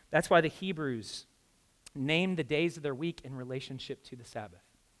 That's why the Hebrews named the days of their week in relationship to the Sabbath.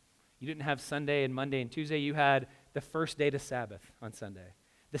 You didn't have Sunday and Monday and Tuesday. You had the first day to Sabbath on Sunday,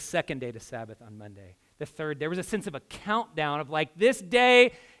 the second day to Sabbath on Monday, the third. There was a sense of a countdown of like, this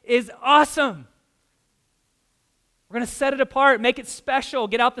day is awesome. We're going to set it apart, make it special,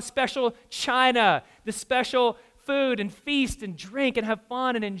 get out the special china, the special food and feast and drink and have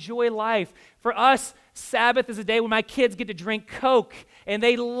fun and enjoy life. For us, Sabbath is a day when my kids get to drink Coke and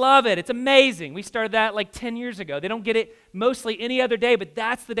they love it. It's amazing. We started that like 10 years ago. They don't get it mostly any other day, but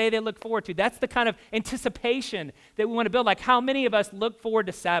that's the day they look forward to. That's the kind of anticipation that we want to build. Like, how many of us look forward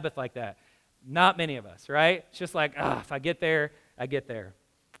to Sabbath like that? Not many of us, right? It's just like, if I get there, I get there.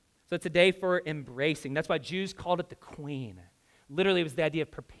 So it's a day for embracing. That's why Jews called it the Queen. Literally, it was the idea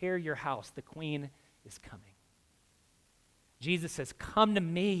of prepare your house. The Queen is coming. Jesus says, come to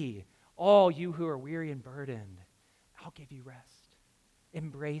me, all you who are weary and burdened. I'll give you rest.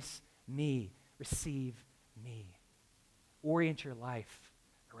 Embrace me. Receive me. Orient your life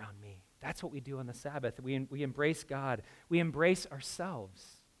around me. That's what we do on the Sabbath. We embrace God. We embrace ourselves.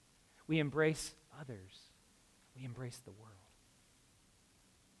 We embrace others. We embrace the world.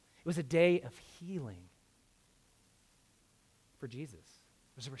 It was a day of healing for Jesus.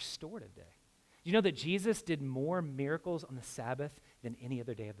 It was a restorative day. Do you know that Jesus did more miracles on the Sabbath than any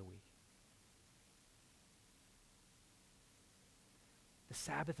other day of the week? The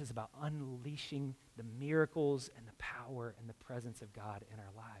Sabbath is about unleashing the miracles and the power and the presence of God in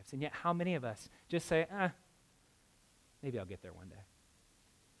our lives. And yet, how many of us just say, maybe I'll get there one day?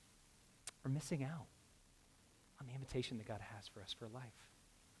 We're missing out on the invitation that God has for us for life.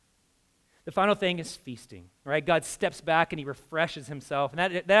 The final thing is feasting, right? God steps back and he refreshes himself. And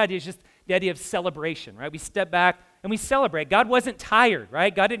that idea is just the idea of celebration, right? We step back and we celebrate. God wasn't tired,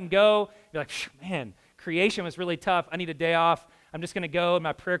 right? God didn't go, be like, man, creation was really tough. I need a day off. I'm just going to go in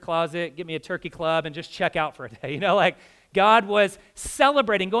my prayer closet, get me a turkey club, and just check out for a day. Like God was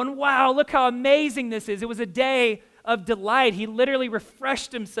celebrating, going, wow, look how amazing this is. It was a day of delight. He literally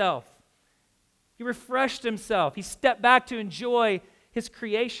refreshed himself. He refreshed himself. He stepped back to enjoy his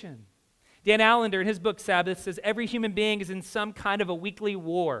creation. Dan Allender, in his book Sabbath, says every human being is in some kind of a weekly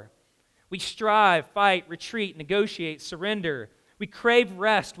war. We strive, fight, retreat, negotiate, surrender. We crave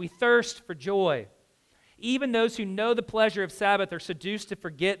rest. We thirst for joy. Even those who know the pleasure of Sabbath are seduced to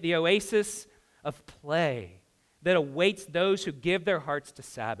forget the oasis of play that awaits those who give their hearts to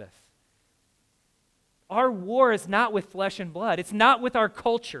Sabbath. Our war is not with flesh and blood. It's not with our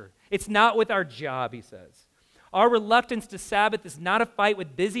culture. It's not with our job, he says. Our reluctance to Sabbath is not a fight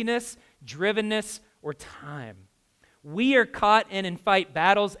with busyness, drivenness, or time. We are caught in and fight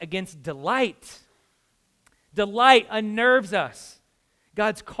battles against delight. Delight unnerves us.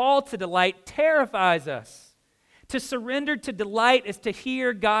 God's call to delight terrifies us. To surrender to delight is to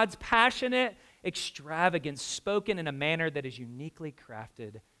hear God's passionate extravagance spoken in a manner that is uniquely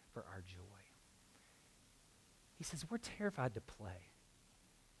crafted for our joy. He says, we're terrified to play.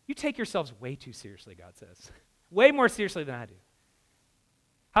 You take yourselves way too seriously, God says. Way more seriously than I do.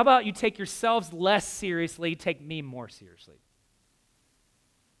 How about you take yourselves less seriously, take me more seriously?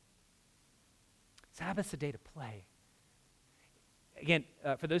 Sabbath's a day to play. Again,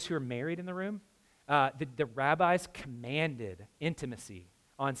 for those who are married in the room, the rabbis commanded intimacy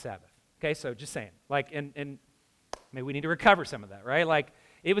on Sabbath. Okay, so just saying. Like, and maybe we need to recover some of that, right? Like,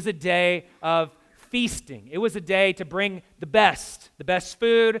 it was a day of feasting. It was a day to bring the best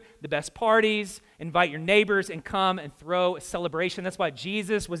food, the best parties, invite your neighbors and come and throw a celebration. That's why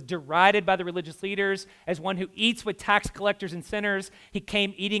Jesus was derided by the religious leaders as one who eats with tax collectors and sinners. He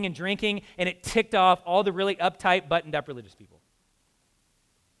came eating and drinking, and it ticked off all the really uptight, buttoned-up religious people.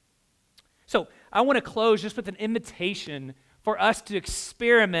 So I want to close just with an invitation for us to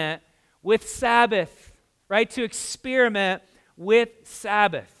experiment with Sabbath, right? To experiment with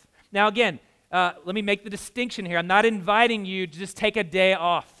Sabbath. Now again, let me make the distinction here. I'm not inviting you to just take a day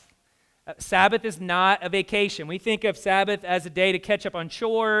off. Sabbath is not a vacation. We think of Sabbath as a day to catch up on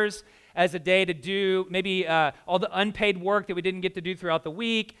chores, as a day to do maybe all the unpaid work that we didn't get to do throughout the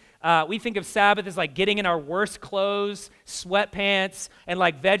week. We think of Sabbath as like getting in our worst clothes, sweatpants, and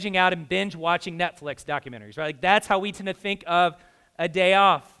like vegging out and binge watching Netflix documentaries, right? Like that's how we tend to think of a day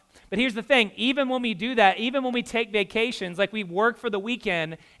off. But here's the thing, even when we do that, even when we take vacations, like we work for the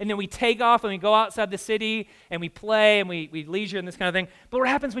weekend and then we take off and we go outside the city and we play and we leisure and this kind of thing, but what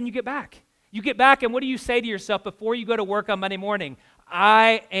happens when you get back? You get back and what do you say to yourself before you go to work on Monday morning?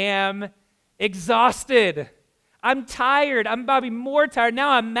 I am exhausted. I'm tired. I'm about to be more tired.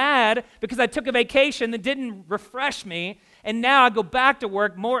 Now I'm mad because I took a vacation that didn't refresh me, and now I go back to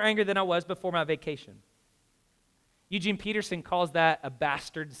work more angry than I was before my vacation. Eugene Peterson calls that a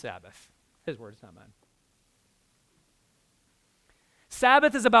bastard Sabbath. His words, not mine.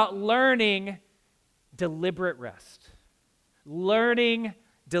 Sabbath is about learning deliberate rest. Learning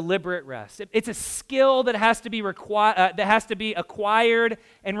deliberate rest. It's a skill that has to be acquired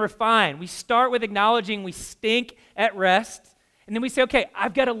and refined. We start with acknowledging we stink at rest, and then we say, okay,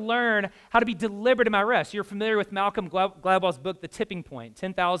 I've got to learn how to be deliberate in my rest. You're familiar with Malcolm Gladwell's book, The Tipping Point,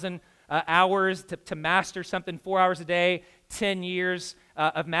 10,000 hours to master something, 4 hours a day, 10 years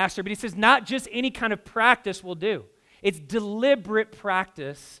of mastery. But he says not just any kind of practice will do. It's deliberate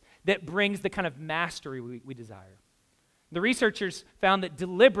practice that brings the kind of mastery we desire. The researchers found that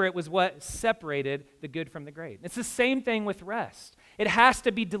deliberate was what separated the good from the great. It's the same thing with rest. It has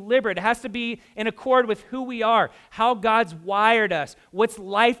to be deliberate. It has to be in accord with who we are, how God's wired us, what's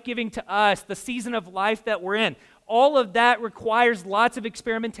life-giving to us, the season of life that we're in. All of that requires lots of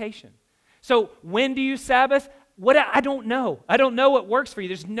experimentation. So when do you Sabbath? I don't know. I don't know what works for you.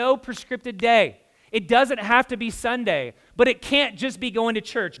 There's no prescripted day. It doesn't have to be Sunday, but it can't just be going to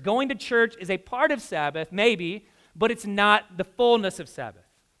church. Going to church is a part of Sabbath, maybe, but it's not the fullness of Sabbath.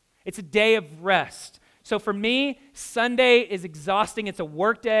 It's a day of rest. So for me, Sunday is exhausting. It's a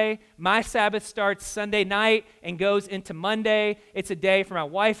work day. My Sabbath starts Sunday night and goes into Monday. It's a day for my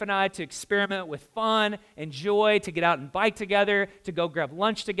wife and I to experiment with fun and joy, to get out and bike together, to go grab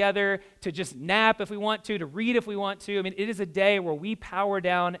lunch together, to just nap if we want to read if we want to. I mean, it is a day where we power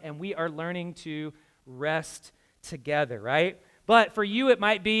down and we are learning to rest together, right? But for you, it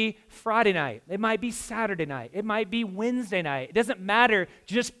might be Friday night. It might be Saturday night. It might be Wednesday night. It doesn't matter.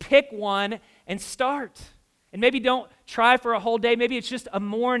 Just pick one and start. And maybe don't try for a whole day. Maybe it's just a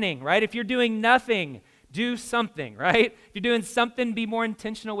morning, right? If you're doing nothing, do something, right? If you're doing something, be more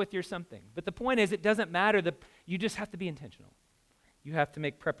intentional with your something. But the point is, it doesn't matter. You just have to be intentional. You have to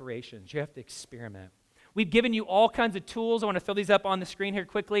make preparations. You have to experiment. We've given you all kinds of tools. I want to fill these up on the screen here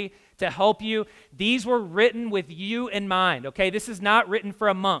quickly to help you. These were written with you in mind, okay? This is not written for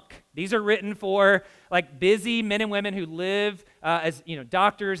a monk. These are written for like busy men and women who live as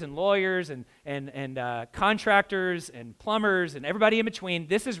doctors and lawyers and contractors and plumbers and everybody in between.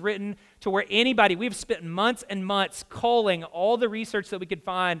 This is written to where anybody, we've spent months and months culling all the research that we could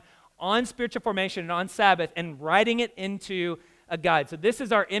find on spiritual formation and on Sabbath and writing it into a guide. So this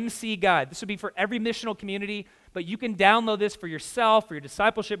is our MC guide. This would be for every missional community, but you can download this for yourself, for your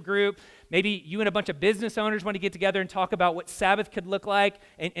discipleship group. Maybe you and a bunch of business owners want to get together and talk about what Sabbath could look like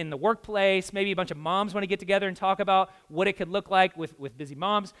in the workplace. Maybe a bunch of moms want to get together and talk about what it could look like with busy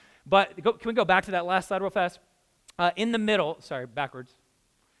moms. But can we go back to that last slide real fast? In the middle, backwards.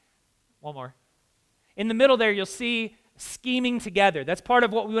 One more. In the middle there, you'll see scheming together. That's part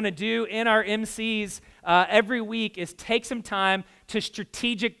of what we want to do in our MCs every week is take some time to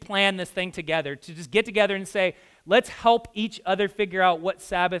strategic plan this thing together, to just get together and say, let's help each other figure out what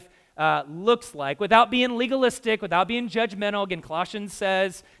Sabbath looks like without being legalistic, without being judgmental. Again, Colossians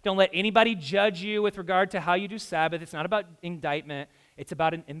says, don't let anybody judge you with regard to how you do Sabbath. It's not about indictment. It's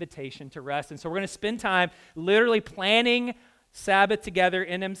about an invitation to rest. And so we're going to spend time literally planning Sabbath together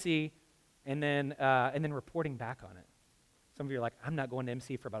in MC and then reporting back on it. Some of you are like, I'm not going to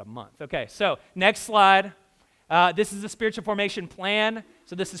MC for about a month. Okay, so next slide. This is a spiritual formation plan.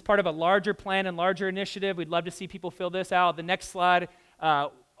 So this is part of a larger plan and larger initiative. We'd love to see people fill this out. The next slide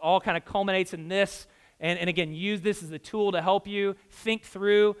all kind of culminates in this. And again, use this as a tool to help you think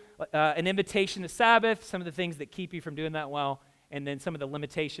through an invitation to Sabbath, some of the things that keep you from doing that well, and then some of the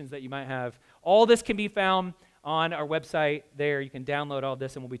limitations that you might have. All this can be found on our website there. You can download all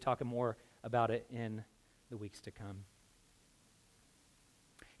this, and we'll be talking more about it in the weeks to come.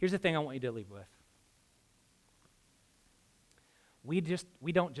 Here's the thing I want you to leave with.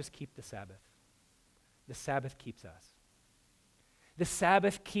 We don't just keep the Sabbath. The Sabbath keeps us. The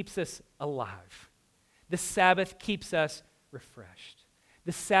Sabbath keeps us alive. The Sabbath keeps us refreshed.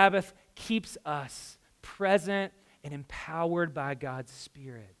 The Sabbath keeps us present and empowered by God's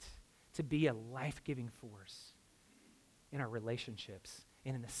Spirit to be a life-giving force in our relationships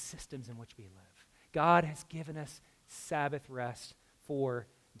and in the systems in which we live. God has given us Sabbath rest for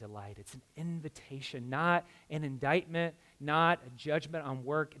delight. It's an invitation, not an indictment, not a judgment on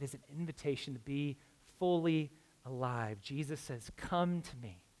work. It is an invitation to be fully alive. Jesus says, come to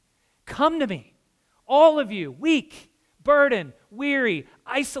me. Come to me. All of you, weak, burdened, weary,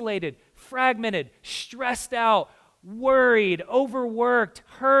 isolated, fragmented, stressed out, worried, overworked,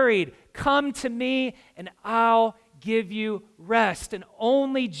 hurried. Come to me and I'll give you rest. And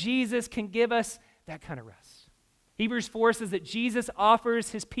only Jesus can give us that kind of rest. Hebrews 4 says that Jesus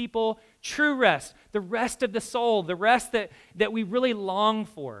offers his people true rest, the rest of the soul, the rest that we really long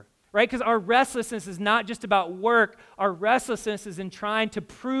for, right? Because our restlessness is not just about work. Our restlessness is in trying to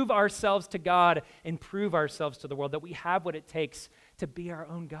prove ourselves to God and prove ourselves to the world, that we have what it takes to be our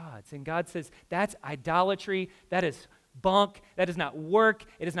own gods. And God says that's idolatry. That is bunk. That does not work.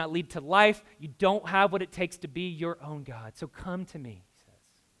 It does not lead to life. You don't have what it takes to be your own God. So come to me, he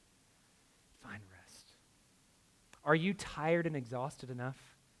says. Find rest. Are you tired and exhausted enough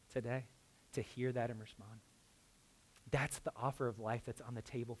today to hear that and respond? That's the offer of life that's on the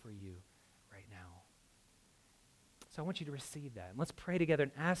table for you right now. So I want you to receive that. And let's pray together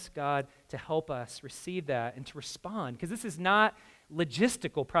and ask God to help us receive that and to respond, because this is not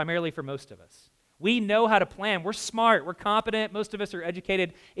logistical primarily for most of us. We know how to plan. We're smart. We're competent. Most of us are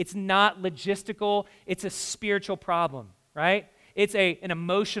educated. It's not logistical. It's a spiritual problem, right? It's an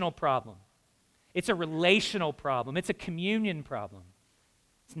emotional problem. It's a relational problem. It's a communion problem.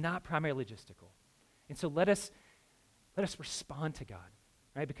 It's not primarily logistical. And so let us respond to God,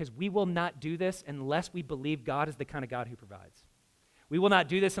 right? Because we will not do this unless we believe God is the kind of God who provides. We will not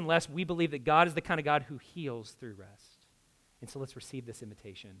do this unless we believe that God is the kind of God who heals through rest. And so let's receive this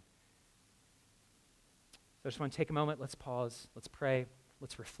invitation. So I just want to take a moment. Let's pause. Let's pray.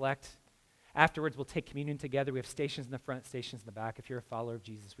 Let's reflect. Afterwards, we'll take communion together. We have stations in the front, stations in the back. If you're a follower of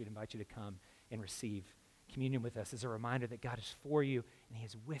Jesus, we'd invite you to come and receive communion with us as a reminder that God is for you and he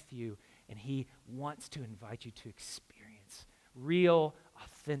is with you and he wants to invite you to experience real,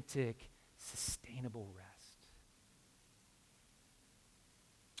 authentic, sustainable rest.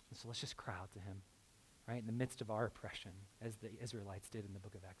 And so let's just cry out to him, right, in the midst of our oppression, as the Israelites did in the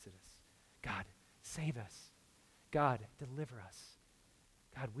book of Exodus. God, save us. God, deliver us.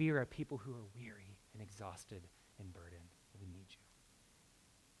 God, we are a people who are weary and exhausted and burdened. We need you.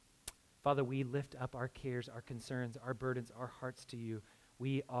 Father, we lift up our cares, our concerns, our burdens, our hearts to you.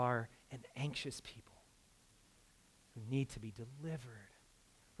 We are an anxious people who need to be delivered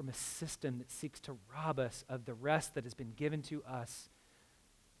from a system that seeks to rob us of the rest that has been given to us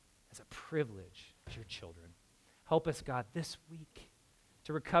as a privilege as your children. Help us, God, this week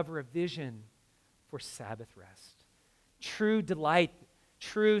to recover a vision for Sabbath rest. True delight,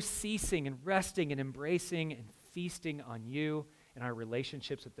 true ceasing and resting and embracing and feasting on you and our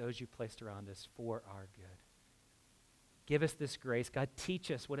relationships with those you've placed around us for our good. Give us this grace. God,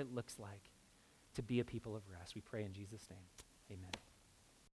 teach us what it looks like to be a people of rest. We pray in Jesus' name. Amen.